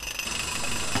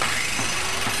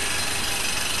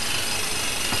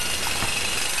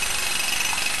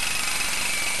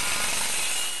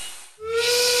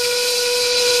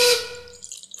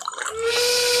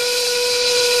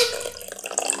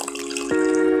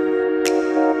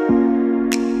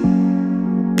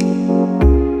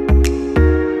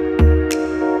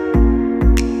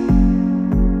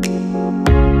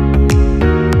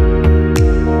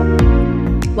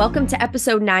Welcome to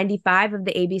episode 95 of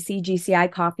the ABC GCI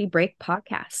Coffee Break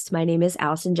podcast. My name is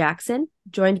Allison Jackson,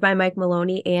 joined by Mike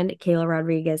Maloney and Kayla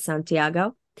Rodriguez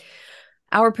Santiago.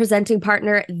 Our presenting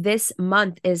partner this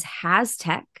month is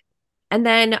HasTech. And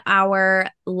then our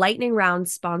lightning round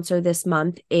sponsor this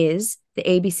month is the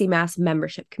ABC Mass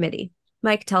Membership Committee.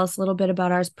 Mike, tell us a little bit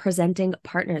about our presenting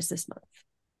partners this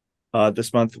month.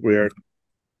 This month, we're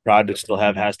proud to still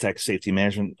have HasTech Safety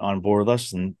Management on board with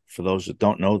us. And for those that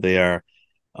don't know,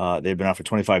 they've been out for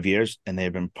 25 years, and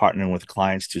they've been partnering with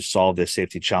clients to solve their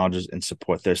safety challenges and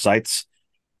support their sites.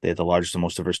 They're the largest and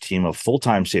most diverse team of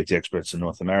full-time safety experts in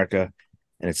North America,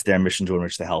 and it's their mission to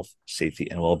enrich the health, safety,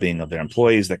 and well-being of their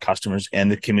employees, their customers, and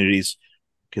the communities.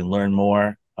 You can learn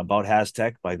more about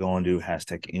HasTech by going to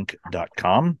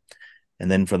hastechinc.com. And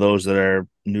then for those that are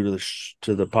new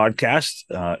to the podcast,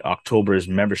 October is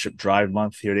Membership Drive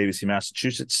Month here at ABC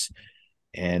Massachusetts,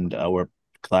 and we're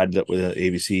glad that with the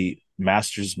ABC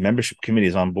Masters Membership Committee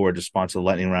is on board to sponsor the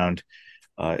lightning round.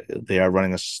 They are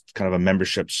running a kind of a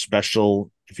membership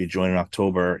special. If you join in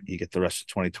October, you get the rest of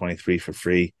 2023 for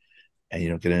free, and you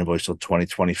don't get an invoice till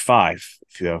 2025.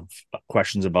 If you have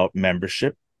questions about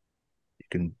membership, you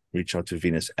can reach out to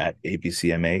Venus at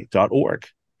abcma.org.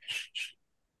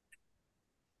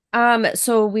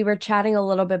 So we were chatting a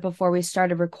little bit before we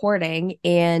started recording,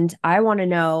 and I want to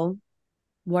know,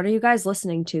 what are you guys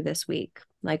listening to this week?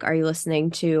 Like, are you listening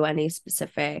to any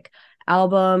specific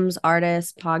albums,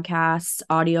 artists, podcasts,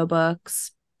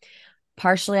 audiobooks?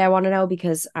 Partially, I want to know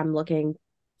because I'm looking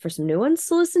for some new ones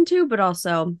to listen to, but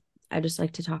also I just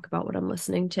like to talk about what I'm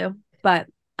listening to. But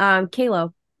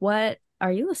Kayla, what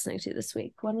are you listening to this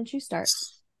week? Why don't you start?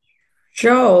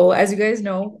 So, as you guys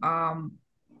know,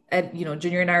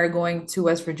 Junior and I are going to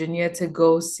West Virginia to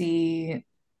go see.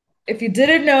 If you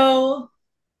didn't know,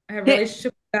 I have a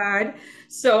relationship with God,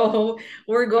 so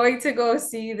we're going to go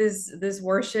see this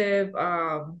worship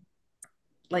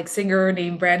like singer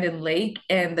named Brandon Lake,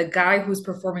 and the guy who's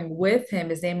performing with him,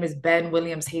 his name is Ben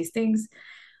Williams Hastings,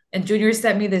 and Junior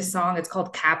sent me this song. It's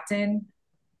called Captain,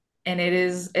 and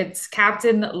it's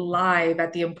Captain live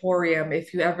at the Emporium.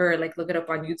 If you ever like look it up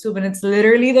on YouTube, and it's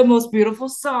literally the most beautiful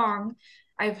song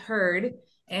I've heard,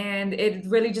 and it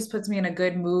really just puts me in a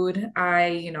good mood.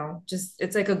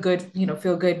 It's like a good,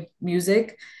 feel good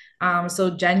music. So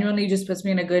genuinely just puts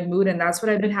me in a good mood, and that's what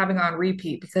I've been having on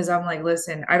repeat because I'm like,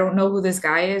 listen, I don't know who this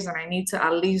guy is, and I need to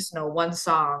at least know one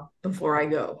song before I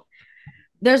go.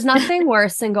 There's nothing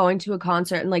worse than going to a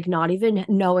concert and like not even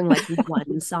knowing like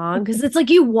one song, because it's like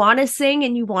you want to sing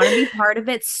and you want to be part of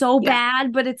it so Yeah.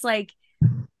 bad, but it's like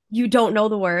you don't know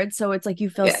the words, so it's like you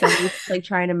feel Yeah. silly like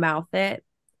trying to mouth it.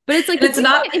 But it's like And it's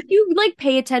not. if you like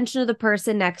pay attention to the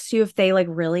person next to you, if they like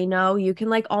really know, you can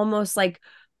like almost like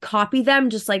copy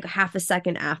them just like half a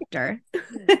second after.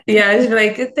 Yeah, it's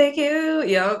like thank you.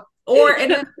 Yep. Or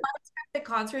and then the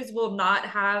concerts will not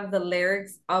have the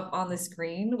lyrics up on the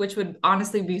screen, which would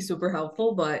honestly be super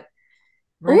helpful, but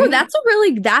Oh, right?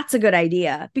 that's a good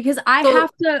idea, because So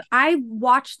I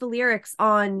watch the lyrics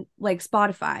on like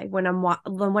Spotify when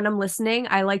I'm listening.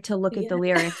 I like to look at the yeah.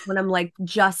 lyrics when I'm like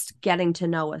just getting to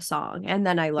know a song, and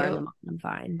then I learn Yep. them. I'm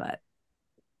fine, but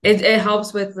It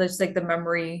helps with just like the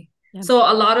memory. yeah. So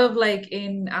a lot of like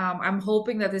in I'm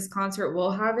hoping that this concert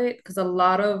will have it because a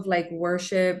lot of like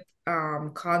worship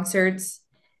concerts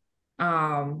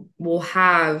will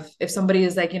have, if somebody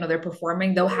is like, they're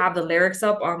performing, they'll have the lyrics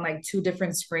up on like two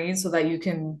different screens so that you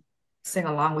can sing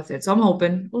along with it. So I'm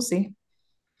hoping. We'll see.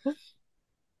 Cool,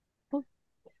 cool.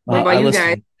 What Mike? I about you guys?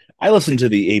 listen. I listen to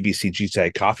the ABC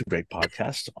GCI Coffee Break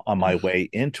podcast on my way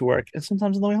into work and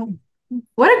sometimes on the way home.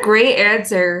 What a great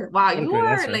answer. Wow, What a you great are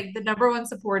answer. like the number one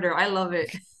supporter. I love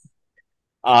it.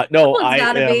 No, Someone's I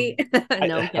gotta am. be.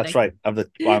 No, I'm That's kidding. right.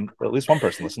 At least one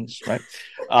person listens, right?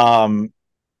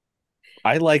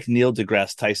 I like Neil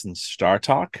deGrasse Tyson's Star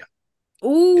Talk.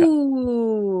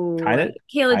 Ooh, Kind of,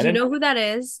 Kayla, do kind you of. know who that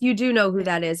is? You do know who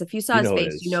that is. If you saw You his know who it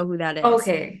face, you is. know who that is.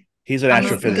 Okay. He's an I'm It's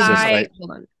gonna the look him up. astrophysicist. guy.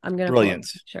 Hold on, I'm gonna pull up Brilliant.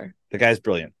 a picture. The guy's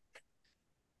brilliant.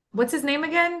 What's his name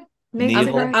again? Nate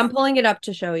Neil I'm deGrasse? pulling it up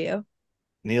to show you.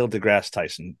 Neil deGrasse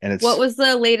Tyson, and What it's was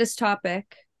the latest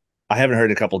topic? I haven't heard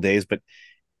in a couple of days, but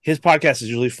his podcast is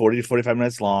usually 40 to 45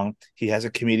 minutes long. He has a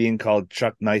comedian called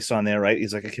Chuck Nice on there, right?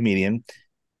 He's like a comedian.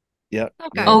 Yeah. Okay.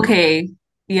 You know, Okay.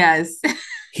 Yes.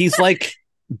 he's like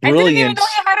I didn't even brilliant. know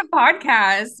you had a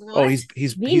podcast. Oh,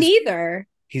 What? Me neither.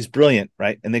 he's brilliant,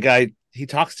 right? And the guy, he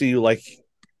talks to you like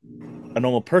a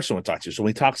normal person would talk to you. So when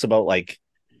he talks about like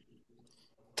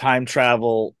time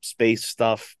travel, space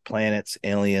stuff, planets,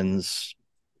 aliens,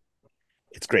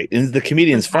 it's great. And the So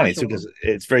comedian's funny too casual. because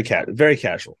it's very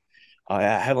casual. I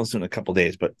haven't listened in a couple of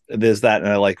days, but there's that, and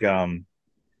I like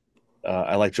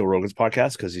I like Joe Rogan's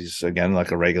podcast because he's again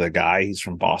like a regular guy. He's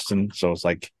from Boston, so it's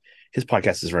like his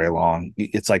podcast is very long.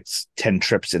 It's like 10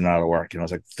 trips in and out of work.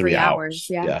 It's like 3 hours. hours.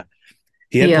 Yeah. Yeah.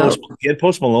 Yeah. He had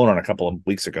Post Malone on a couple of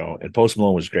weeks ago, and Post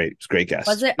Malone was great. It's a great Was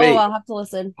guest. it? Oh, Great. I'll have to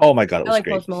listen. Oh my god, it I was like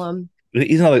great. Post Malone.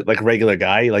 He's not like a regular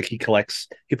guy. Like he plays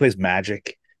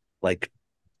Magic. Like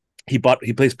he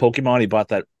plays Pokemon.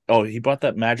 He bought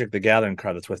that Magic the Gathering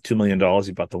card that's worth $2 million.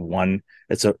 He bought the one.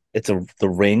 It's the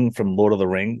ring from Lord of the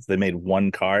Rings. They made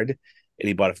one card, and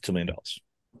he bought it for $2 million.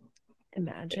 And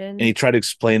Imagine. he tried to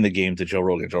explain the game to Joe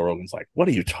Rogan. Joe Rogan's like, "What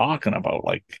are you talking about?"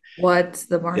 Like, What?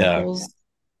 The yeah, Marbles?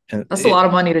 and That's a lot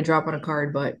of money to drop on a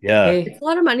card, but yeah, hey, It's a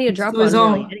lot of money to each to drop his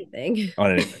on really own. anything.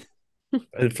 on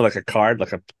anything for like a card,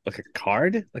 like a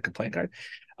playing card.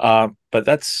 But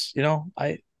that's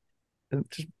I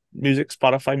just music,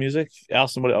 Spotify music.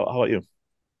 Allison, how about you?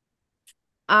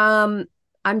 Um,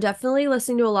 I'm definitely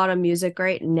listening to a lot of music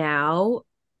right now.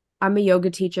 I'm a yoga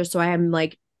teacher, so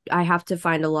I have to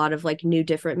find a lot of like new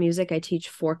different music. I teach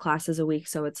 4 classes a week,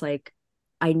 so it's like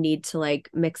I need to like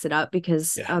mix it up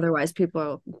because Yeah, otherwise people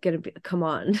are gonna be, come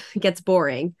on, it gets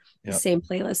boring. yeah. Same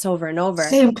playlist over and over.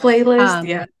 Same playlist. Um,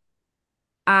 Yeah.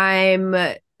 I'm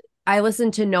I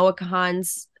listen to Noah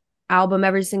Kahan's album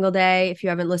every single day. If you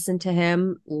haven't listened to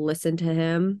him, listen to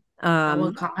him. Noah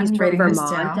He's Cotton, from writing this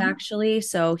Vermont down. actually,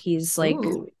 so he's like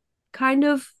Ooh. kind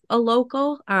of a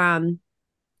local.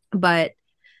 But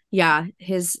yeah,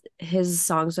 his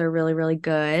songs are really, really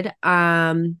good.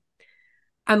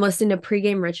 I'm listening to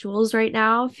Pregame Rituals right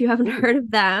now. If you haven't Ooh. heard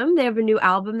of them, they have a new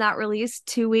album that released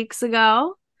 2 weeks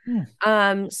ago.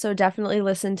 Hmm. So definitely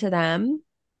listen to them.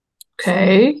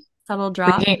 Okay. Subtle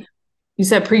drop. Pre-game. You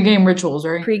said pre-game rituals,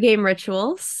 right? Pregame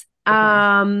Rituals.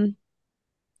 Okay.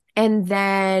 And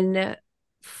then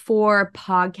for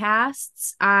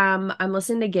podcasts, I'm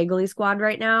listening to Giggly Squad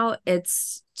right now.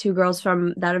 It's two girls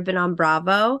from that have been on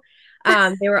Bravo.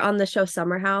 They were on the show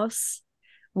Summer House.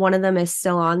 One of them is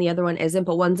still on, the other one isn't,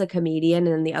 but one's a comedian,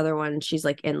 and then the other one, she's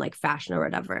like in like fashion or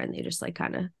whatever, and they just like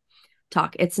kind of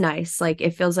talk. It's nice. Like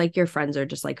it feels like your friends are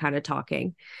just like kind of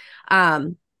talking.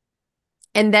 Um,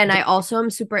 and then I also am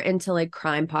super into like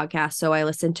crime podcasts. So I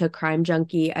listen to Crime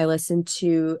Junkie. I listen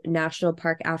to National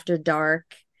Park After Dark.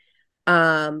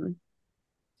 Um,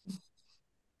 and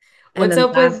What's then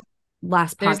up with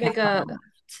last there's podcast like on the a left.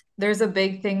 there's a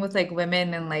big thing with like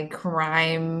women and like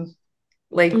crime,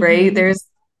 like right? Mm-hmm. There's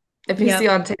if you see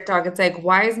Yep. on TikTok, it's like,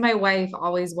 why is my wife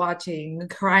always watching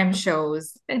crime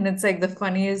shows? And it's like the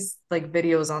funniest like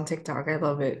videos on TikTok. I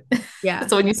love it. Yeah.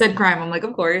 So when you said crime, I'm like,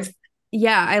 of course.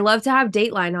 Yeah. I love to have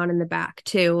Dateline on in the back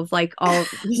too, of like all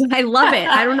I love it.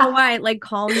 I don't know why it like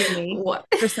calms me What?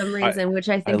 for some I reason, which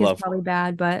I I think is love probably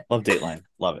bad, but love Dateline.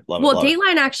 Love it. Love it. well, Love it.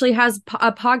 Dateline actually has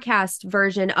a podcast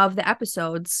version of the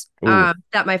episodes Ooh,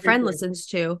 that my friend listens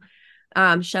to.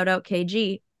 Shout out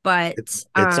KG. But it's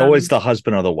always the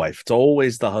husband or the wife. It's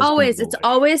always the husband or always the it's wife.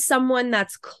 always someone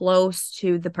that's close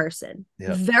to the person.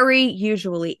 Yeah, Very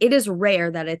usually. It is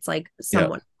rare that it's like yeah.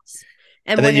 someone else.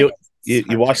 And And then when it you is, it's you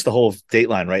you watch heartbreaking. the whole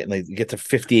Dateline, right? And they get to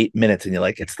 58 minutes, and you're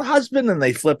like, it's the husband, and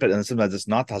they flip it, and sometimes it's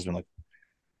not the husband. Like,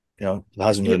 the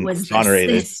husband's It been was the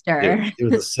exonerated. sister. It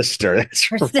was a sister. That's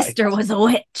Her right. sister was a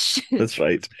witch. That's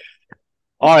right.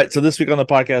 All right. So this week on the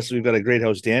podcast, we've got a great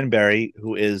host, Dan Barry,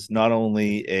 who is not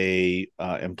only a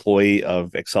employee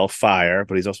of Excel Fire,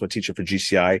 but he's also a teacher for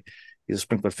GCI. He's a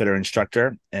Sprinklerfitter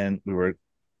instructor, and we were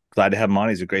glad to have him on.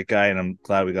 He's a great guy, and I'm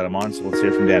glad we got him on. So let's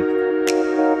hear from Dan.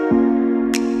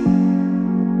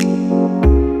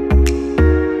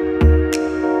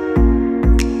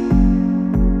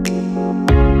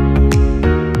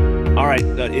 All right.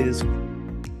 It is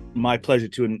my pleasure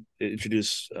to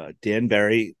introduce Dan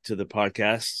Barry to the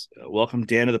podcast. Welcome,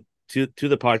 Dan, to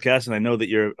the podcast. And I know that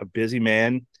you're a busy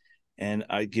man, and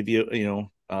I give you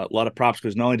a lot of props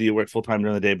because not only do you work full time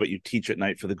during the day, but you teach at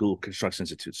night for the Google Construction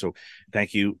Institute. So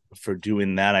thank you for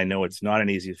doing that. I know it's not an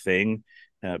easy thing,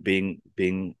 being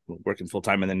working full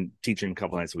time and then teaching a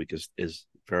couple nights a week is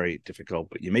very difficult.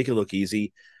 But you make it look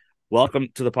easy. Welcome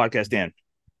to the podcast, Dan.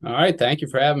 All right. Thank you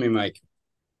for having me, Mike.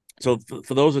 So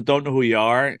for those that don't know who you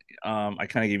are, I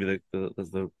kind of gave you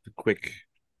the quick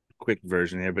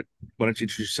version here, but why don't you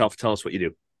introduce yourself? Tell us what you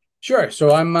do. Sure. So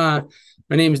my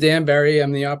name is Dan Barry.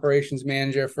 I'm the operations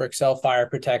manager for Excel Fire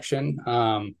Protection.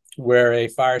 We're a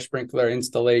fire sprinkler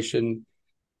installation,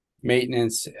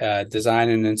 maintenance, design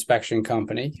and inspection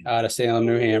company out of Salem,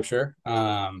 New Hampshire.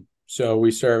 So we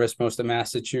service most of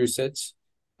Massachusetts.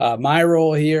 My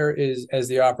role here is as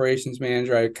the operations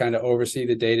manager. I kind of oversee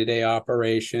the day-to-day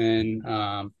operation.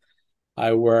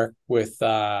 I work with,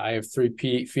 I have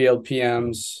three field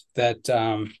PMs that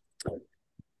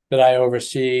that I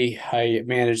oversee. I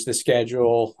manage the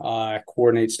schedule,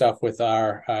 coordinate stuff with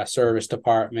our service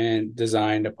department,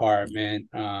 design department,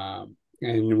 and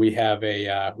we have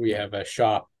a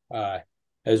shop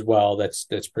as well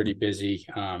that's pretty busy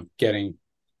getting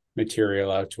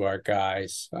material out to our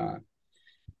guys.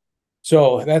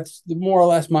 So that's more or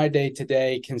less my day to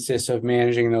day consists of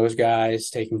managing those guys,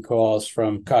 taking calls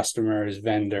from customers,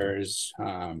 vendors,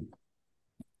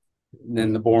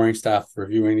 then the boring stuff,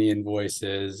 reviewing the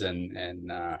invoices and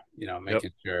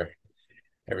making sure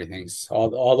everything's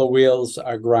all the wheels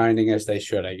are grinding as they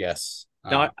should, I guess.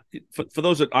 Now, for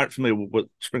those that aren't familiar with what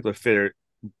Sprinklerfitter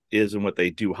is and what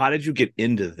they do, how did you get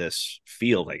into this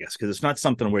field? I guess because it's not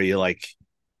something where you're like,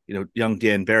 young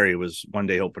Dan Barry was one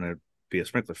day hoping to be a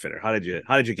sprinkler fitter. How did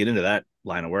you get into that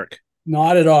line of work?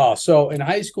 Not at all. So in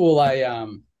high school,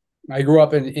 I grew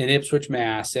up in Ipswich,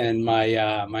 Mass, and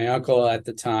my uncle at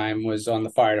the time was on the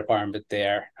fire department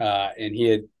there, and he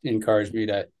had encouraged me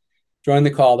to join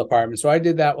the call department. So I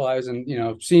did that while I was in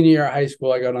senior year of high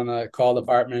school. I got on the call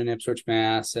department in Ipswich,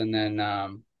 Mass, and then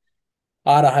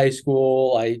out of high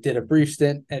school, I did a brief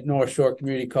stint at North Shore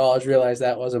Community College. Realized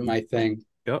that wasn't my thing.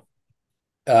 Yep.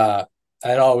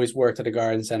 I'd always worked at a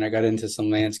garden center. Got into some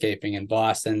landscaping in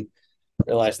Boston.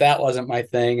 Realized that wasn't my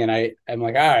thing, and I'm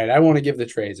like, all right, I want to give the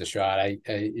trades a shot. I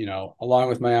along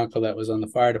with my uncle that was on the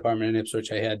fire department in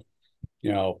Ipswich, I had,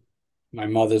 my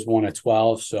mother's one of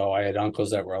 12, so I had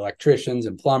uncles that were electricians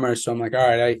and plumbers. So I'm like, all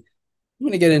right, I'm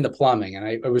going to get into plumbing, and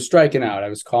I was striking out. I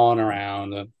was calling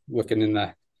around, looking in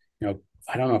the,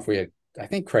 I don't know if we had. I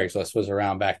think Craigslist was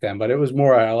around back then, but it was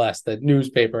more or less the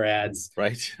newspaper ads.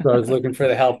 Right. So I was looking for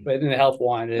the help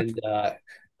wanted,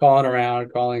 calling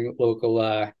around, calling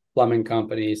local plumbing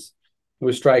companies. I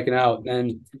was striking out. And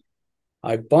then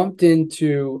I bumped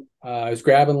into, I was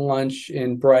grabbing lunch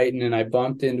in Brighton, and I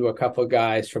bumped into a couple of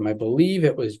guys from, I believe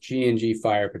it was G&G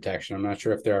Fire Protection. I'm not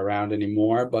sure if they're around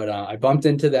anymore, but I bumped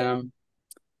into them.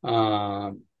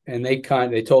 And they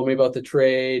told me about the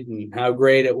trade and how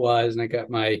great it was, and I got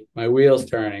my wheels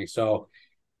turning. So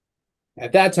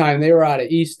at that time they were out of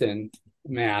Easton,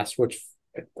 Mass, which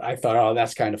I thought, oh,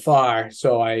 that's kind of far.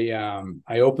 So I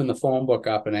opened the phone book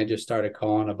up and I just started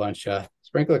calling a bunch of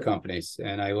sprinkler companies,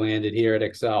 and I landed here at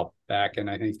Excel back in,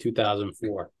 I think,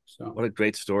 2004. So what a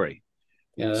great story.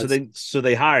 Yeah. So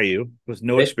they hire you with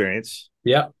no experience.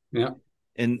 Yeah.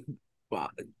 And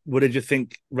what did you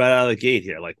think right out of the gate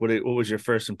here? Like, what was your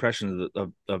first impression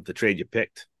of the trade you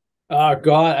picked? Oh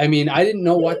God, I mean, I didn't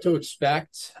know what to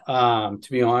expect. To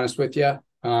be honest with you,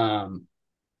 I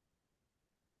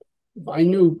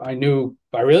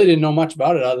really didn't know much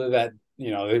about it other than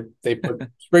they put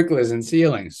sprinklers in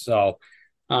ceilings. So,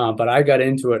 but I got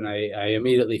into it and I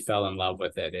immediately fell in love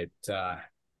with it. It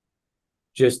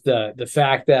just the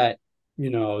fact that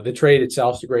the trade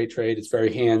itself is a great trade. It's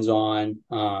very hands on.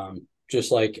 Just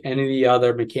like any of the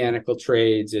other mechanical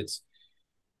trades, it's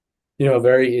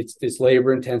it's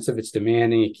labor intensive, it's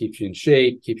demanding, it keeps you in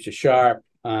shape, keeps you sharp.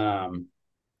 But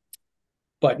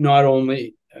not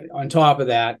only on top of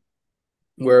that,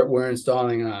 we're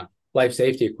installing life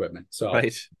safety equipment. So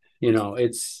right.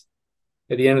 It's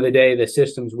at the end of the day, the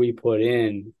systems we put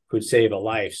in could save a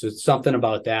life. So something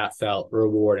about that felt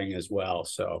rewarding as well.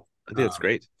 So I think it's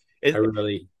great.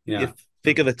 You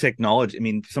think of the technology. I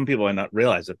mean, some people might not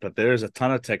realize it, but there's a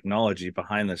ton of technology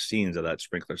behind the scenes of that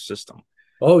sprinkler system.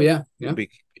 Oh yeah.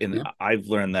 I've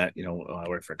learned that, I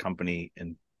worked for a company,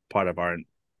 and part of our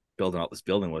building out this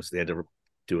building was they had to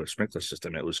do a sprinkler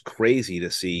system. It was crazy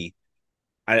to see.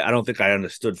 I don't think I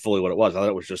understood fully what it was. I thought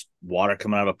it was just water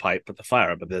coming out of a pipe, put the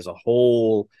fire, but there's a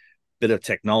whole bit of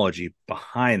technology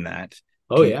behind that.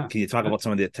 Can you talk about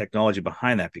some of the technology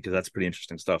behind that? Because that's pretty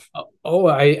interesting stuff.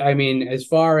 I mean, as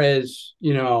far as,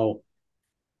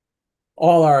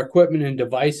 all our equipment and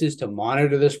devices to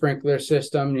monitor the sprinkler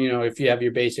system, if you have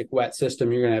your basic wet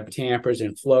system, you're going to have tampers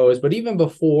and flows. But even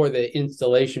before the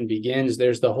installation begins,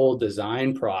 there's the whole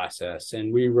design process.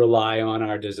 And we rely on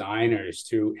our designers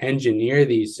to engineer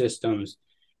these systems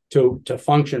to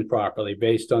function properly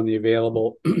based on the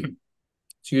available,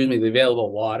 the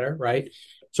available water, right?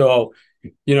 So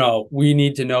we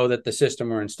need to know that the system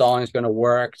we're installing is going to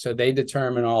work. So they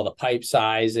determine all the pipe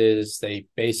sizes. They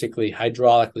basically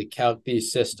hydraulically calc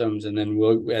these systems. And then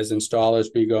as installers,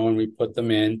 we go and we put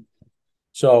them in.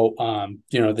 So,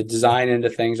 the design into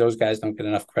things, those guys don't get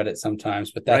enough credit sometimes,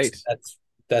 but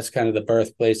that's kind of the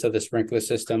birthplace of the sprinkler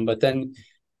system. But then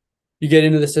you get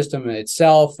into the system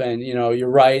itself and, you're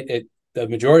right. The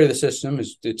majority of the system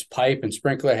it's pipe and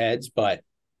sprinkler heads. But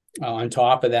on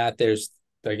top of that, there's,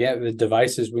 again, the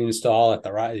devices we install at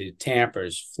the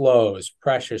tampers, flows,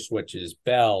 pressure switches,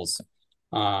 bells,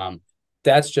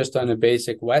 that's just on a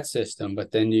basic wet system.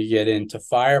 But then you get into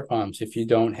fire pumps. If you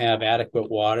don't have adequate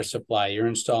water supply, you're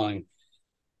installing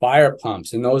fire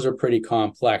pumps, and those are pretty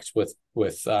complex with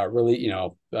really,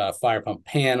 fire pump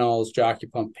panels, jockey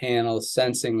pump panels,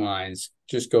 sensing lines,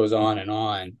 just goes on and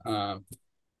on.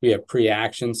 We have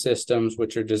pre-action systems,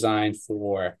 which are designed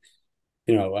for,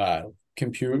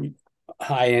 compute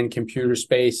high-end computer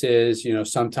spaces.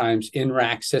 Sometimes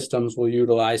in-rack systems will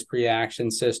utilize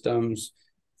pre-action systems.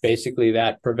 Basically,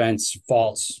 that prevents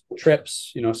false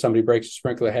trips. Somebody breaks a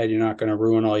sprinkler head, you're not going to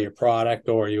ruin all your product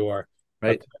or your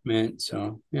equipment.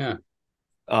 So, yeah.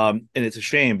 And it's a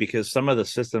shame because some of the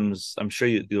systems, I'm sure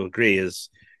you'll agree, is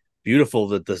beautiful,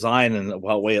 the design and the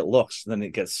way it looks. Then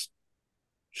it gets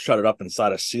shut up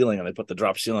inside a ceiling and they put the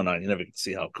drop ceiling on. You never can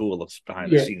see how cool it looks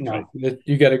behind the scenes. No, right?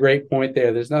 You got a great point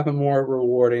there. There's nothing more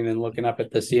rewarding than looking up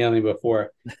at the ceiling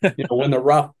before, when the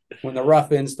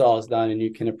rough install is done and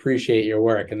you can appreciate your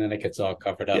work, and then it gets all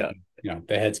covered up. Yeah. And,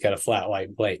 the head's got a flat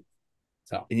white plate.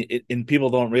 So, and people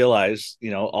don't realize,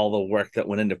 all the work that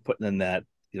went into putting in that,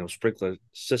 sprinkler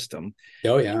system.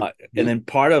 Oh, yeah. And then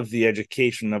part of the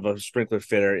education of a sprinkler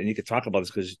fitter, and you could talk about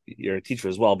this because you're a teacher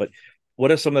as well, but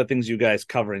what are some of the things you guys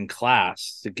cover in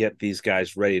class to get these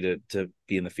guys ready to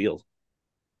be in the field?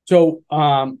 So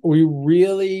we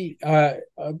really,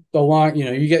 along,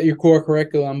 you get your core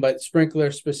curriculum, but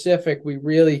sprinkler specific, we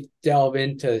really delve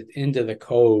into the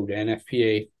code,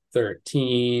 NFPA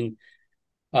 13,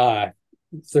 13R,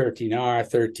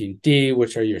 13D,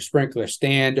 which are your sprinkler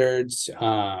standards,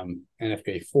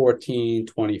 NFPA 14,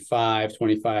 25,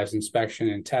 25's inspection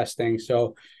and testing.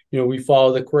 So, we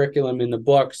follow the curriculum in the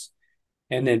books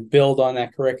and then build on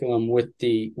that curriculum with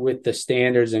the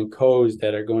standards and codes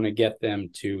that are going to get them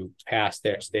to pass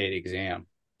their state exam.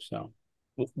 So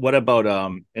what about,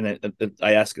 I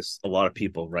ask this a lot of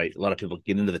people, right? A lot of people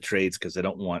get into the trades because they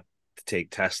don't want to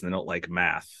take tests and they don't like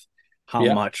math.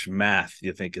 How much math do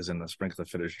you think is in the sprinkler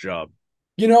fitter's job?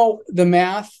 The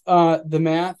math, how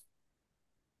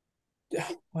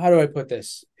do I put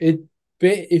this?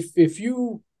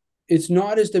 It's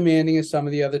not as demanding as some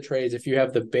of the other trades. If you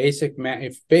have the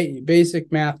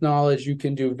basic math knowledge, you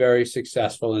can do very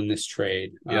successful in this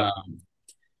trade. Yeah.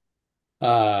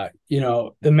 The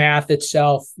math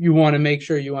itself, you want to make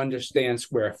sure you understand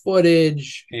square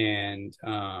footage, and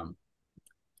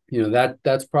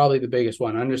that's probably the biggest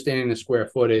one. Understanding the square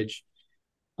footage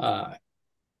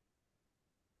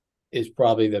is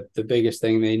probably the biggest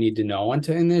thing they need to know.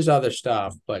 And there's other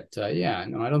stuff, but I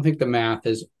don't think the math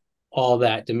is all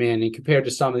that demanding compared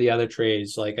to some of the other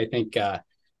trades. Like I think I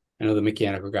know the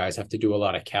mechanical guys have to do a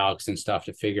lot of calcs and stuff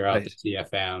to figure out the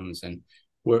CFMs, and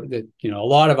a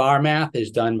lot of our math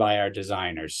is done by our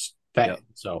designers.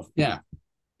 So got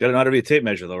to know how to read a tape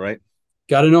measure though, right?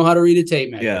 Got to know how to read a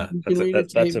tape measure. Yeah,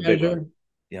 that's a big one.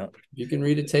 Yeah, if you can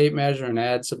read a tape measure and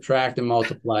add, subtract, and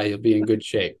multiply, you'll be in good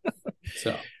shape.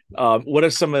 So what are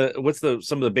some of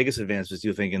the biggest advances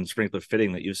you think in sprinkler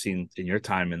fitting that you've seen in your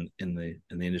time in the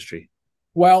industry?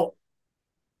 Well,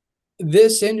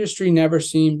 this industry never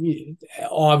seemed,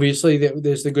 obviously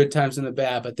there's the good times and the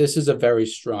bad, but this is a very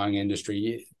strong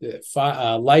industry.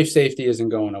 Life safety isn't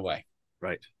going away.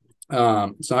 Right.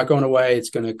 It's not going away. It's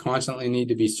going to constantly need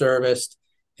to be serviced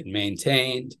and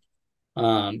maintained.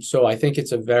 So I think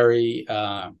it's a very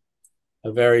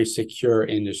secure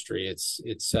industry.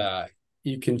 It's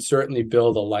you can certainly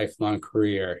build a lifelong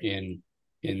career in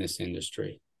this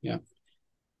industry. Yeah.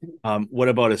 What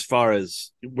about as far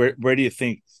as where do you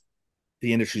think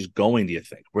the industry is going? Do you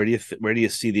think where do you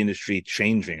see the industry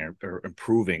changing or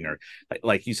improving, or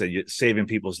like you said, you're saving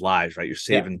people's lives, right? You're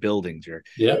saving buildings.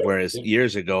 Whereas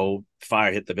years ago,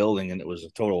 fire hit the building and it was a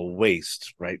total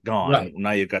waste, right? Gone. Right.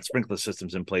 Now you've got sprinkler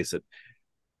systems in place that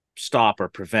stop or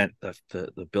prevent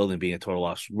the building being a total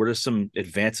loss. What are some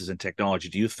advances in technology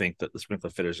do you think that the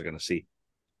sprinkler fitters are going to see?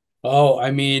 Oh,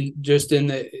 I mean, just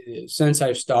since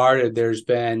I've started, there's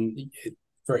been,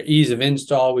 for ease of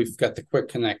install, we've got the quick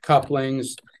connect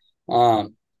couplings.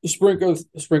 The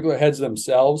sprinkler heads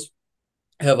themselves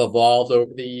have evolved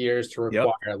over the years to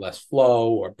require less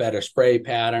flow or better spray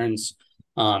patterns,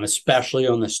 especially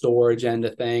on the storage end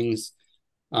of things.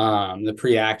 The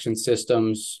pre-action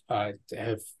systems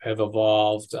have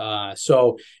evolved.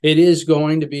 So it is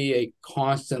going to be a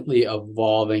constantly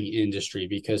evolving industry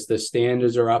because the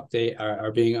standards are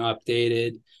being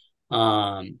updated.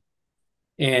 And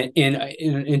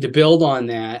to build on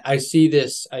that, I see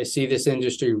this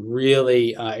industry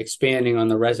really expanding on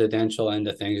the residential end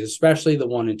of things, especially the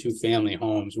 1 and 2 family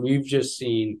homes. We've just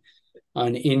seen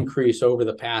an increase over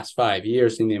the past 5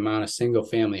 years in the amount of single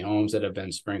family homes that have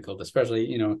been sprinkled,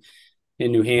 especially,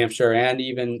 in New Hampshire, and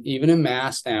even in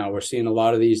Mass now, we're seeing a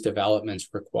lot of these developments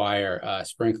require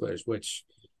sprinklers, which,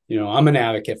 I'm an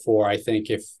advocate for. I think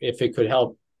if it could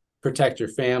help protect your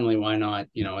family, why not?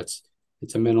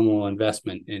 It's a minimal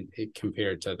investment in it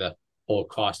compared to the whole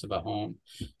cost of a home.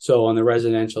 So on the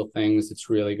residential things, it's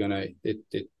really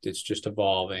it's just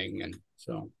evolving, and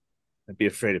so I'd be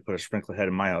afraid to put a sprinkler head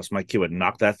in my house. My kid would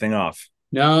knock that thing off.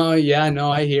 No, yeah, no,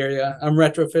 I hear you. I'm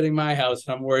retrofitting my house,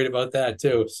 and I'm worried about that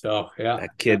too. So yeah,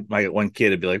 That kid, my one kid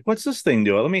would be like, "What's this thing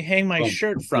doing? Let me hang my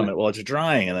shirt from it while it's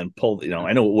drying, and then pull."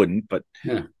 I know it wouldn't, but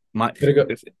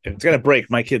if it's gonna break,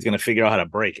 my kid's gonna figure out how to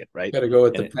break it, right? Gotta go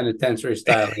with the penitentiary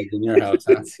style in your house,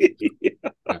 huh?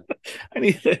 Yeah. I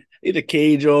need a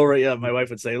cage over. Yeah, my wife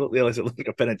would say, "Look, it looks like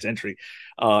a penitentiary."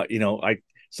 I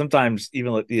sometimes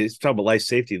even talk about life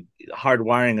safety, hard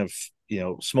wiring of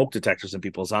smoke detectors in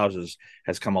people's houses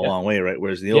has come a long way, right?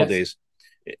 Whereas in the old days,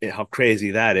 how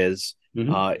crazy that is.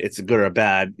 It's a good or a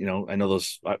bad. I know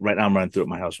those right now. I'm running through at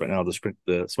my house right now.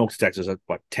 The smoke detectors at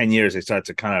 10 years they start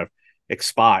to kind of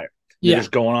expire. They're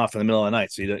just going off in the middle of the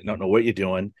night, so you don't know what you're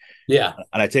doing. Yeah,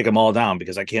 and I take them all down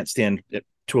because I can't stand at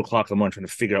 2 o'clock in the morning trying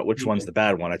to figure out which one's the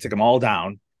bad one. I take them all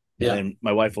down, and then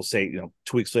my wife will say, 2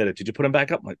 weeks later, "Did you put them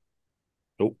back up?" I'm like,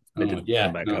 "Nope, I didn't put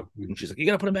them back up." And she's like, "You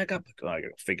gotta put them back up." Like, I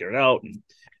gotta figure it out. And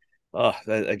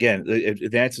again, the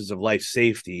advances of life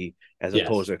safety as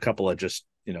opposed to a couple of just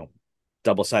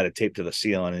double-sided tape to the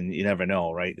ceiling, and you never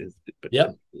know, right? But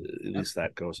at least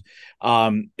that goes.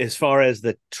 As far as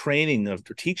the training of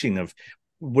teaching of,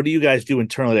 what do you guys do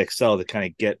internally at Excel to kind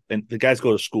of get, and the guys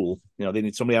go to school, they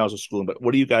need so many hours of school, but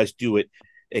what do you guys do at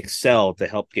Excel to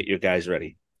help get your guys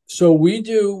ready? So we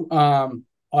do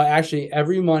actually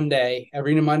every Monday at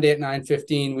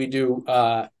 9:15 we do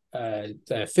a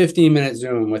 15-minute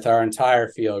Zoom with our entire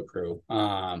field crew.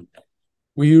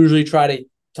 We usually try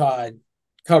to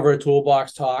cover a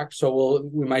toolbox talk, so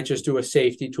we might just do a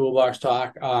safety toolbox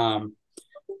talk,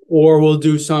 or we'll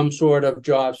do some sort of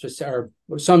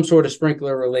or some sort of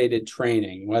sprinkler related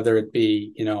training, whether it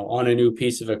be on a new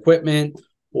piece of equipment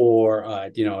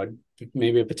or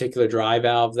maybe a particular dry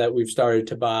valve that we've started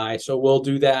to buy. So we'll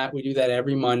do that. We do that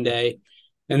every Monday.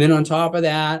 And then on top of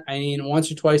that,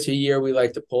 once or twice a year, we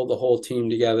like to pull the whole team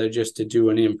together just to do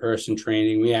an in-person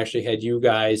training. We actually had you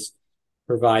guys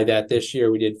provide that this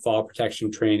year. We did fall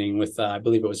protection training with, I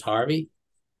believe it was Harvey.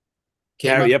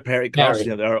 Harry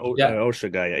Carlson, our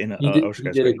OSHA guy.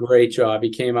 He did a great job.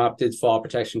 He came up, did fall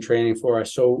protection training for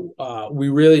us. So we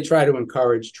really try to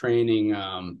encourage training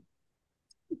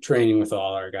with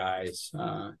all our guys.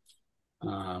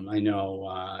 I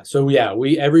know. So yeah,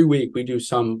 we every week we do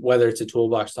some, whether it's a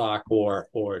toolbox talk or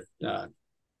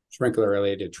sprinkler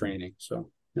related training.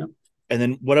 So yeah. And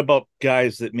then what about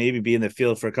guys that maybe be in the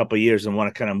field for a couple of years and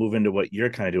want to kind of move into what you're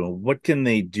kind of doing? What can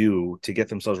they do to get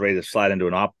themselves ready to slide into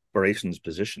an operations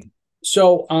position?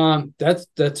 So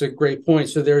that's a great point.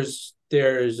 So there's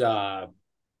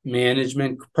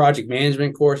project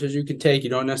management courses you can take. You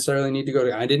don't necessarily need to go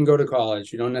to, I didn't go to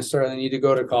college. You don't necessarily need to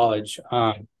go to college.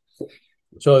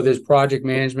 So there's project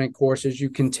management courses you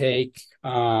can take,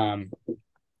 to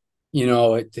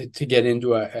get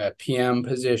into a PM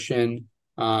position.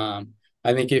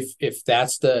 I think if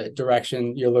that's the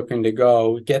direction you're looking to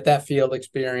go, get that field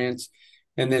experience,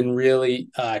 and then really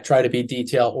try to be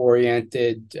detail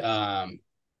oriented,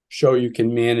 show you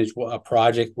can manage a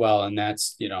project well, and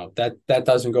that's that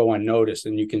doesn't go unnoticed,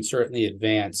 and you can certainly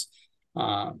advance.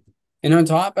 And on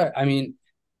top of,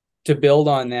 to build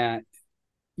on that,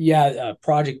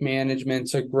 project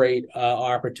management's a great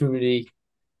opportunity.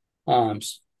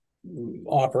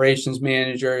 Operations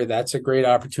manager, that's a great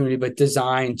opportunity, but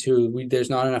design too. There's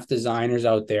not enough designers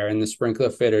out there, and the sprinkler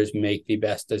fitters make the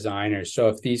best designers. So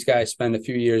if these guys spend a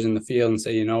few years in the field and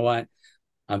say, you know what,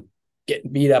 I'm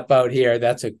getting beat up out here,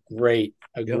 that's a great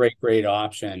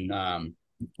option,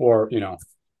 or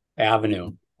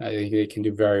avenue. I think they can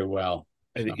do very well.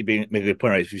 I think you make a good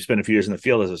point, right? If you spend a few years in the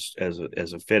field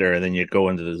as a fitter, and then you go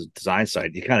into the design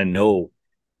side, you kind of know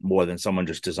more than someone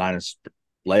just designing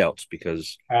layouts,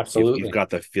 because absolutely you've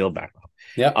got the field background.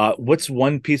 Yeah. What's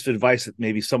one piece of advice that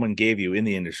maybe someone gave you in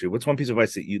the industry? What's one piece of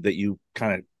advice that you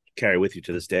kind of carry with you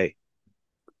to this day?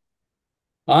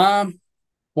 One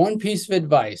piece of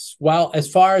advice. Well,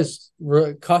 as far as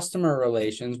customer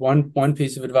relations, one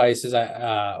piece of advice is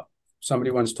somebody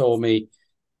once told me,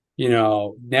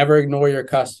 never ignore your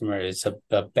customer. It's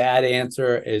a bad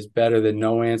answer is better than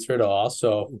no answer at all.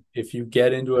 So if you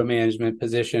get into a management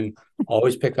position,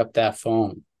 always pick up that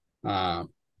phone.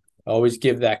 Always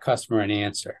give that customer an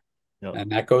answer. Yep.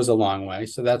 And that goes a long way.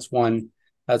 So that's one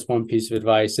piece of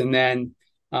advice. And then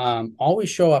always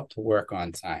show up to work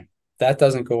on time. That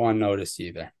doesn't go unnoticed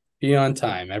either. be on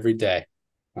time every day.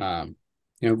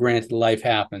 Granted, life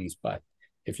happens, but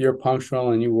if you're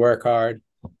punctual and you work hard,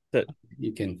 That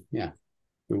you can, do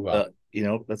well.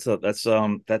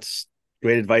 That's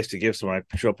great advice to give someone.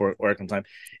 I show up work on time,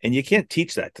 and you can't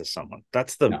teach that to someone.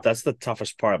 That's the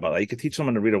toughest part about it. You can teach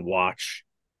someone to read a watch,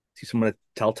 teach someone to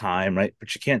tell time, right?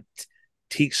 But you can't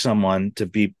teach someone to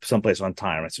be someplace on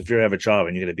time, right? So if you have a job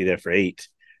and you're going to be there for 8,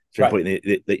 Right.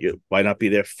 that you why not be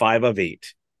there 5 of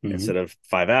 8 Mhm. instead of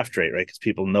 5 after 8, right? Because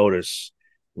people notice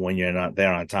when you're not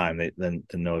there on time. They then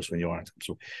to notice when you aren't.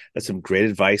 So that's some great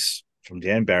advice from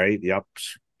Dan Barry, the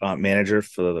ops manager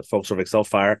for the folks over Excel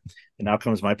Fire. And now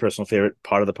comes my personal favorite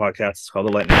part of the podcast. It's called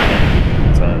the lightning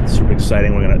round. It's super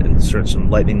exciting. We're going to insert some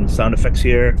lightning sound effects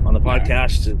here on the All right.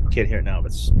 podcast. You can't hear it now,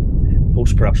 but it's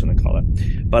post production, they call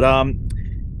it. But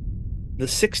the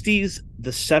 60s,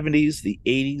 the 70s, the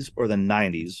 80s, or the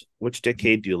 90s, which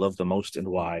decade do you love the most and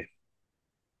why?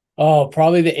 Oh,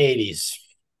 probably the 80s.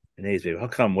 The 80s, baby. How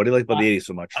come? What do you like about the 80s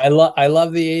so much? I love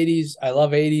the 80s. I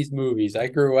love 80s movies. I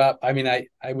grew up. I mean, I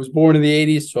was born in the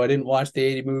 80s, so I didn't watch the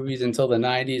 80s movies until the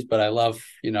 90s, but I love,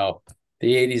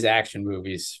 the 80s action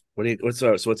movies. What's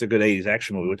a good 80s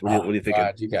action movie? What do you think?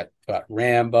 God, you got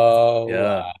Rambo,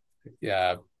 Yeah,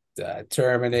 yeah,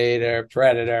 Terminator,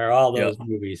 Predator, all yeah. those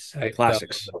movies.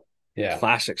 Classics. Yeah.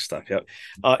 Classic stuff. Yeah.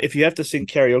 If you have to sing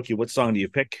karaoke, what song do you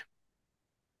pick?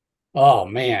 Oh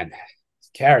man,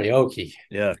 karaoke.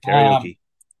 Yeah, Um, karaoke.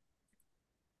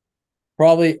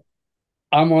 Probably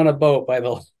I'm on a boat by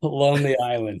the Lonely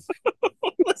Island.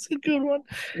 That's a good one.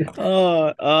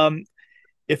 Uh, um,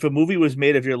 if a movie was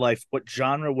made of your life, what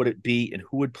genre would it be, and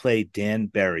who would play Dan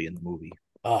Barry in the movie?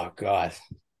 Oh God.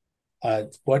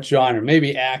 What genre?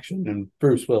 Maybe action and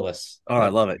Bruce Willis. Oh, I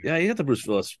love it. Yeah, you got the Bruce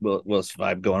Willis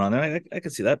vibe going on there. I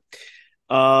can see that.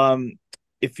 Um,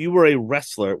 if you were a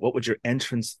wrestler, what would your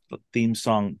entrance theme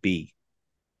song be?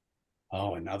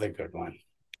 Oh, another good one.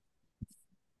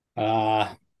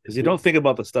 Because you don't think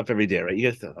about the stuff every day, right?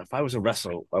 You get if I was a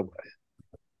wrestler,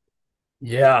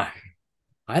 Yeah,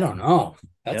 I don't know.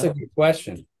 That's yeah, a good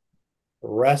question.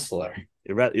 Wrestler.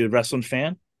 you're a wrestling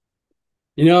fan?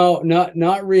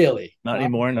 Not really. Not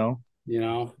anymore, no. You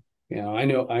know, I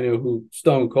know who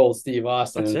Stone Cold Steve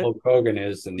Austin That's and it. Hulk Hogan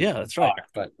is and Yeah, that's right.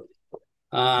 but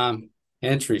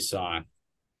entry song.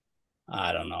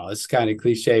 I don't know. It's kind of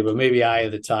cliche, but maybe Eye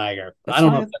of the Tiger. That's I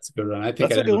don't know if fine. that's a good one. I think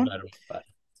That's I'd a have good a one. better one,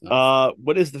 but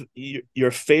What is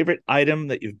your favorite item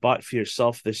that you've bought for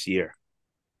yourself this year?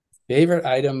 favorite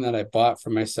item that I bought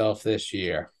for myself this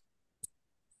year.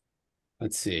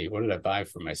 Let's see. What did I buy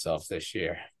for myself this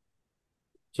year?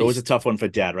 It's always a tough one for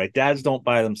dad, right? Dads don't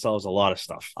buy themselves a lot of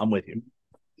stuff. I'm with you.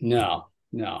 No,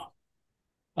 no.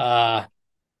 Uh,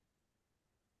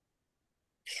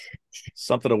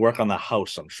 Something to work on the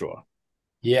house, I'm sure.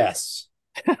 yes.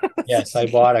 Yes, I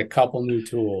bought a couple new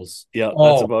tools. Yeah, that's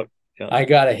Oh, about. Yeah. I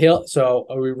got a hill. So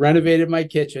we renovated my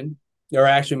kitchen, or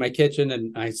actually my kitchen,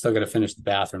 and I still got to finish the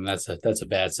bathroom. That's a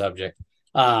bad subject.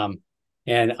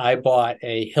 And I bought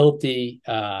a Hilti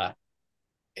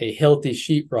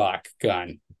sheetrock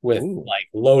gun with Ooh. like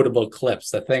loadable clips.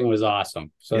 The thing was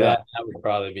awesome. So Yeah. that would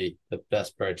probably be the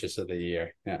best purchase of the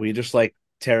year. Yeah. Were you just like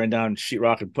tearing down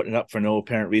sheetrock and putting it up for no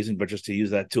apparent reason, but just to use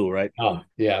that tool, right? Oh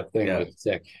yeah, thing Yeah. was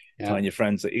sick. Yeah. Telling your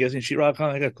friends that you guys need sheetrock, huh?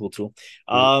 I got a cool tool.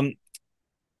 Yeah.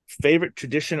 Favorite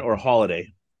tradition or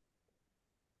holiday?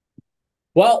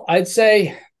 Well, I'd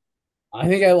say I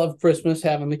think I love Christmas,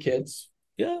 having the kids.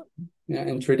 Yeah. Yeah,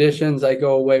 and traditions, I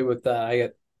go away with I got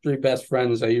 3 best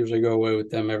friends. I usually go away with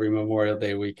them every Memorial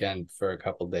Day weekend for a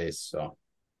couple days. So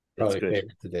That's probably good.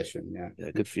 favorite tradition. Yeah.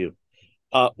 Yeah, good for you.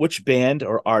 Which band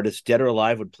or artist, dead or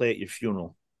alive, would play at your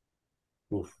funeral?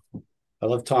 Oof. I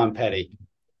love Tom Petty.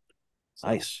 So,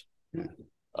 Nice.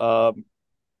 yeah.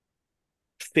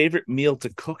 Favorite meal to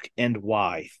cook and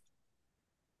why?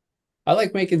 I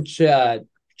like making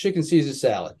chicken Caesar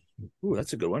salad. Ooh,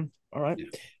 that's a good one. All right. Yeah.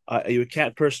 Are you a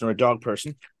cat person or a dog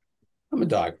person? I'm a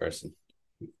dog person.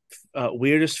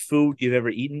 Weirdest food you've ever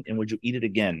eaten, and would you eat it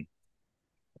again?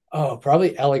 Oh,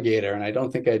 probably alligator, and I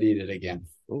don't think I'd eat it again.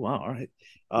 Oh, wow. All right.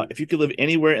 If you could live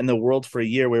anywhere in the world for a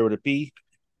year, where would it be?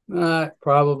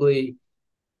 Probably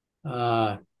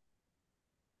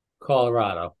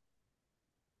Colorado.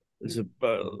 This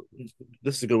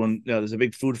is a good one. There's a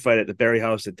big food fight at the Berry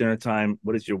House at dinner time.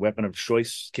 What is your weapon of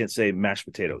choice? Can't say mashed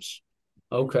potatoes.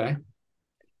 Okay.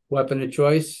 Weapon of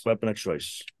choice? Weapon of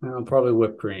choice. Probably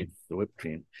whipped cream. The whipped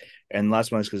cream. And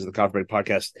last one is because of the Coffee Break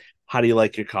podcast. How do you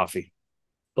like your coffee?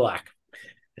 Black.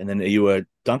 And then are you a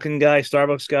Dunkin' guy,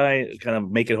 Starbucks guy, kind of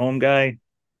make it home guy?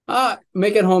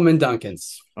 Make it home in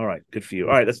Dunkin's. All right, good for you.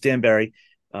 All right, that's Dan Barry.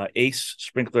 Ace,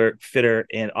 sprinkler fitter,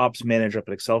 and ops manager up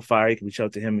at Excel Fire. You can reach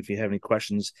out to him if you have any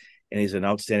questions. And he's an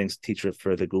outstanding teacher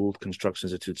for the Gould Construction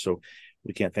Institute. So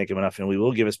we can't thank him enough. And we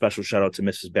will give a special shout out to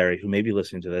Mrs. Berry, who may be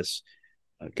listening to this.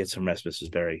 Get some rest,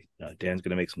 Mrs. Berry. Dan's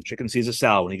going to make some chicken Caesar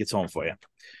salad when he gets home for you.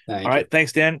 All right.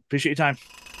 Thanks, Dan. Appreciate your time.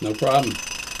 No problem.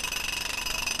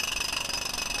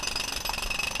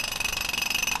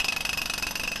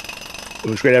 It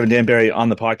was great having Dan Berry on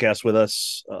the podcast with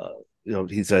us.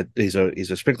 He's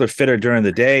a sprinkler fitter during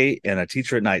the day and a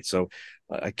teacher at night. So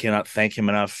I cannot thank him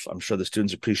enough. I'm sure the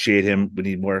students appreciate him. We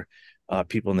need more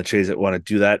people in the trades that want to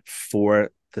do that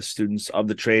for the students of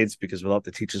the trades, because without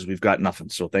the teachers, we've got nothing.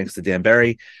 So thanks to Dan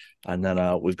Berry. And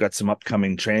then we've got some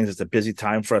upcoming trainings. It's a busy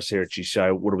time for us here at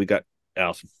GCI. What do we got,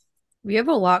 Allison? We have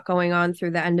a lot going on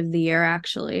through the end of the year,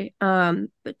 actually.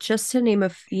 But just to name a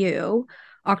few,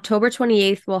 October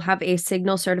 28th, we'll have a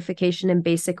signal certification in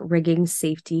basic rigging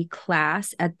safety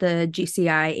class at the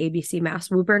GCI ABC Mass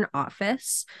Woburn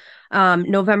office.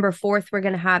 November 4th, we're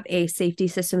going to have a safety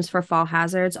systems for fall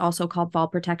hazards, also called fall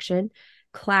protection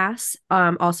class,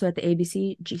 also at the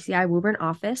ABC GCI Woburn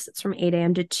office. It's from 8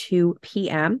 a.m. to 2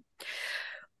 p.m.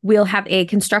 We'll have a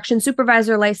construction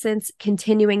supervisor license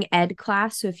continuing ed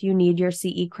class. So if you need your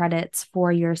CE credits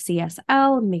for your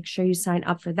CSL, make sure you sign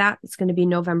up for that. It's going to be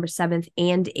November 7th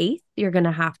and 8th. You're going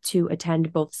to have to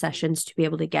attend both sessions to be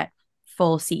able to get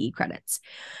full CE credits.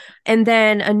 And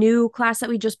then a new class that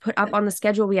we just put up on the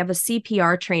schedule, we have a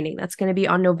CPR training. That's going to be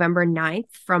on November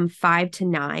 9th from 5 to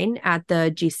 9 at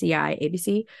the GCI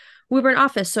ABC Woburn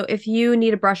office. So if you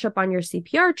need a brush up on your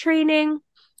CPR training,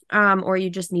 or you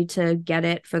just need to get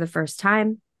it for the first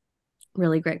time,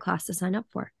 really great class to sign up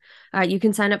for. You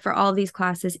can sign up for all of these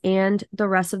classes and the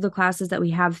rest of the classes that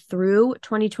we have through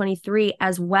 2023,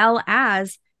 as well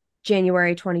as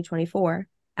January 2024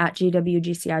 at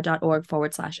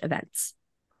gwgci.org/events.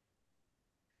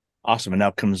 Awesome. And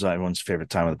now comes everyone's favorite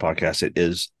time of the podcast. It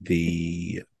is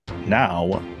the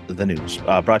news,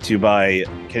 brought to you by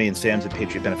Kenny and Sam's at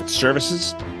Patriot Benefit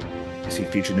Services.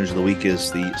 Featured news of the week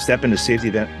is the Step Into Safety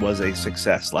event was a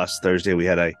success. Last Thursday, we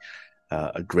had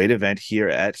a great event here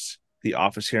at the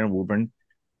office here in Woburn.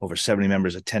 Over 70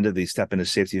 members attended the Step Into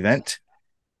Safety event.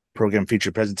 Program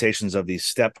featured presentations of the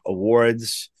STEP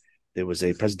Awards. There was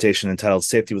a presentation entitled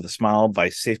Safety with a Smile by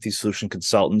Safety Solution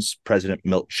Consultants, President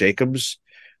Milt Jacobs.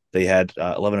 They had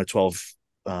 11 or 12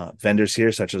 vendors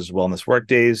here, such as Wellness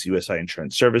Workdays, USI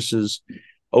Insurance Services,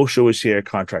 OSHA was here,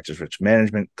 Contractors Risk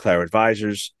Management, Claire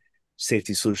Advisors,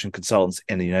 Safety Solution Consultants,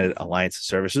 and the United Alliance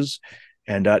Services.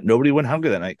 And nobody went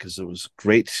hungry that night because it was a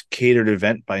great catered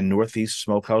event by Northeast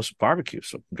Smokehouse Barbecue.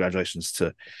 So congratulations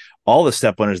to all the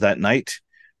step winners that night.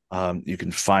 You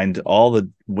can find all the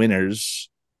winners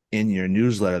in your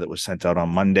newsletter that was sent out on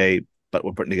Monday, but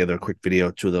we're putting together a quick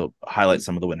video to highlight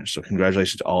some of the winners. So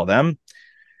congratulations to all of them.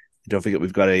 Don't forget,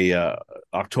 we've got a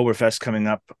Oktoberfest coming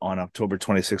up on October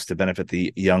 26th to benefit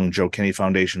the Young Joe Kinney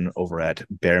Foundation over at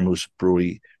Bear Moose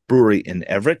Brewery in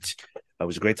Everett. It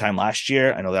was a great time last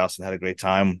year. I know that Allison had a great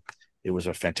time. It was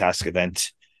a fantastic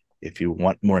event. If you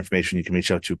want more information, you can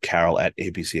reach out to Carol at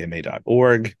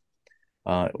abcma.org.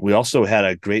 We also had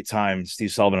a great time.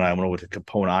 Steve Sullivan and I went over to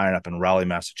Capone Iron up in Raleigh,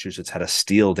 Massachusetts, had a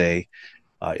steel day.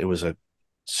 It was a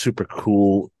super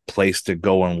cool place to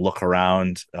go and look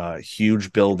around.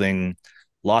 Huge building,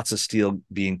 lots of steel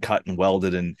being cut and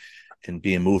welded and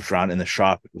being moved around in the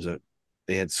shop.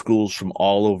 They had schools from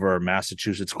all over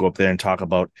Massachusetts go up there and talk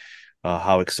about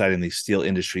how exciting the steel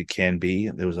industry can be.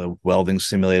 There was a welding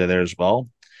simulator there as well.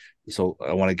 So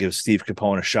I want to give Steve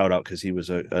Capone a shout out because he was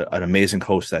an amazing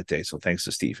host that day. So thanks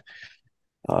to Steve.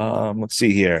 Let's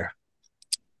see here.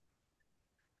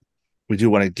 We do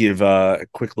want to give a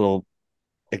quick little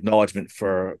acknowledgement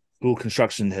for Gould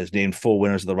Construction has named 4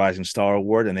 winners of the Rising Star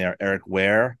Award, and they are Eric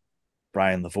Ware,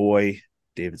 Brian Lavoie,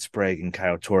 David Sprague, and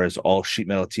Kyle Torres, all sheet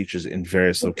metal teachers in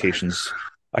various locations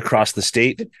across the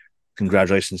state.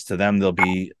 Congratulations to them. They'll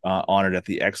be honored at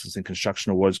the Excellence in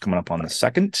Construction Awards coming up on the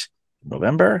 2nd of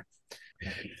November.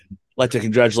 I'd like to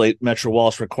congratulate Metro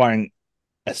Wallace for acquiring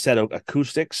Assetto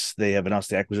Acoustics. They have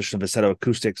announced the acquisition of Assetto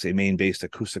Acoustics, a Maine-based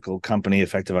acoustical company,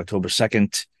 effective October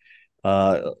 2nd.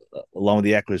 Along with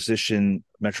the acquisition,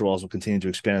 Metro Wallace will continue to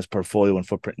expand its portfolio and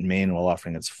footprint in Maine while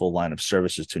offering its full line of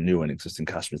services to new and existing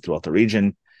customers throughout the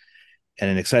region. And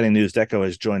in exciting news, Deco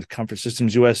has joined Comfort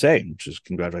Systems USA, which is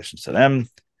congratulations to them.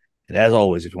 And as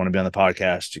always, if you want to be on the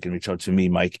podcast, you can reach out to me,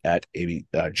 Mike, at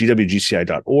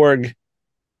gwgci.org. And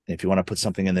if you want to put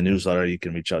something in the newsletter, you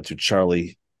can reach out to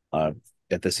Charlie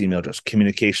at this email address,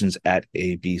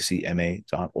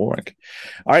 communications@abcma.org.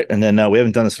 All right. And then we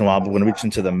haven't done this in a while, but we're going to reach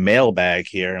into the mailbag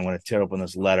here. I'm going to tear open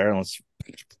this letter and let's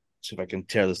see if I can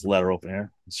tear this letter open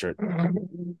here. Insert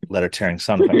letter tearing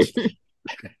sound effects.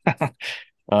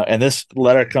 And this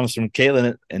letter comes from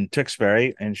Caitlin in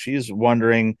Tewksbury, and she's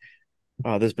wondering,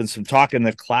 there's been some talk in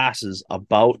the classes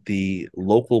about the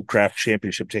local craft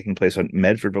championship taking place on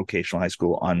Medford Vocational High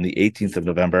School on the 18th of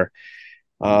November.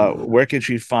 Where can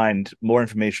she find more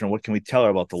information? What can we tell her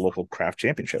about the local craft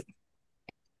championship?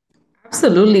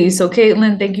 Absolutely. So,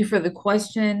 Caitlin, thank you for the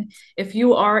question. If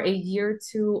you are a year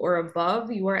two or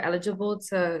above, you are eligible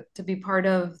to be part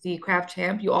of the Craft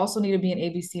Champ. You also need to be an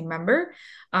ABC member.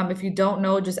 If you don't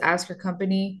know, just ask your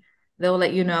company. They'll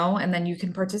let you know, and then you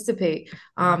can participate.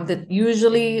 That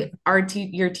usually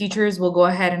your teachers will go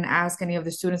ahead and ask any of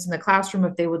the students in the classroom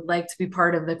if they would like to be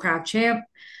part of the Craft Champ.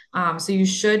 So you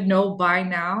should know by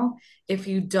now. If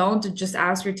you don't, just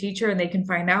ask your teacher and they can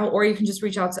find out, or you can just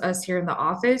reach out to us here in the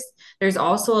office. There's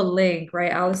also a link,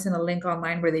 right, Allison, a link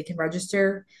online where they can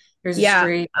register. There's a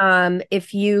straight.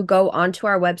 If you go onto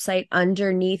our website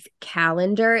underneath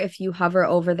calendar, if you hover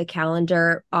over the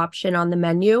calendar option on the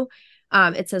menu,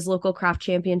 it says local craft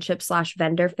championship /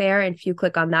 vendor fair. And if you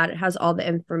click on that, it has all the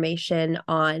information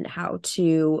on how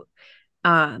to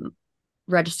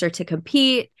register to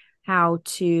compete, how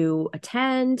to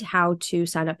attend, how to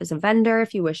sign up as a vendor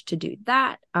if you wish to do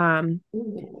that.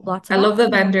 Lots of I love the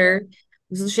vendor.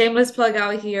 Shameless plug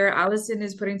out here. Allison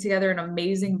is putting together an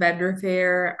amazing vendor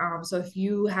fair. So if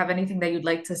you have anything that you'd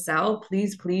like to sell,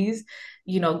 please,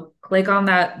 click on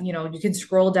that. You can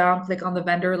scroll down, click on the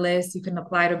vendor list. You can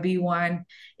apply to be one.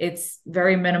 It's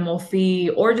very minimal fee,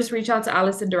 or just reach out to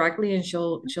Allison directly and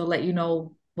she'll let you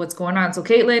know what's going on. So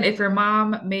Caitlin, if your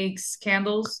mom makes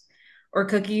candles or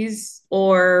cookies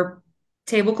or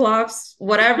tablecloths,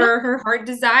 whatever her heart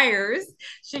desires,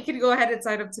 she can go ahead and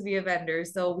sign up to be a vendor.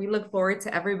 So we look forward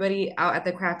to everybody out at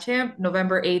the Craft Champ,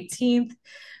 November 18th.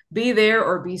 Be there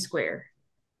or be square.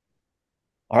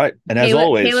 All right. And as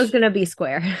always, Kayla's going to be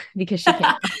square because she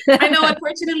can't. I know,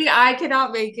 unfortunately, I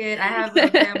cannot make it. I have a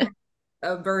family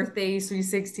a birthday, sweet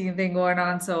 16 thing going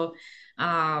on. So,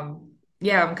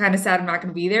 yeah, I'm kind of sad I'm not going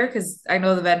to be there because I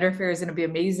know the vendor fair is going to be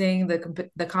amazing.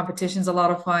 The competition's a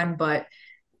lot of fun, but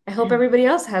I hope everybody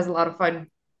else has a lot of fun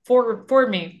for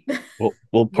me.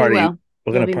 We'll party.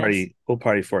 We're You'll gonna party. Nice. We'll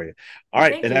party for you. All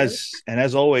right. Thank you.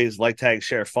 As always, like, tag,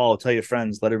 share, follow, tell your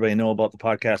friends, let everybody know about the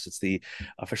podcast. It's the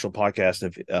official podcast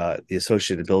of the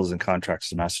Associated Builders and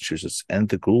Contractors of Massachusetts and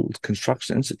the Gould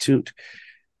Construction Institute.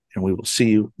 And we will see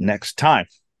you next time.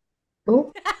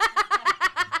 Oh.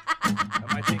 Am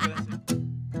I taking this?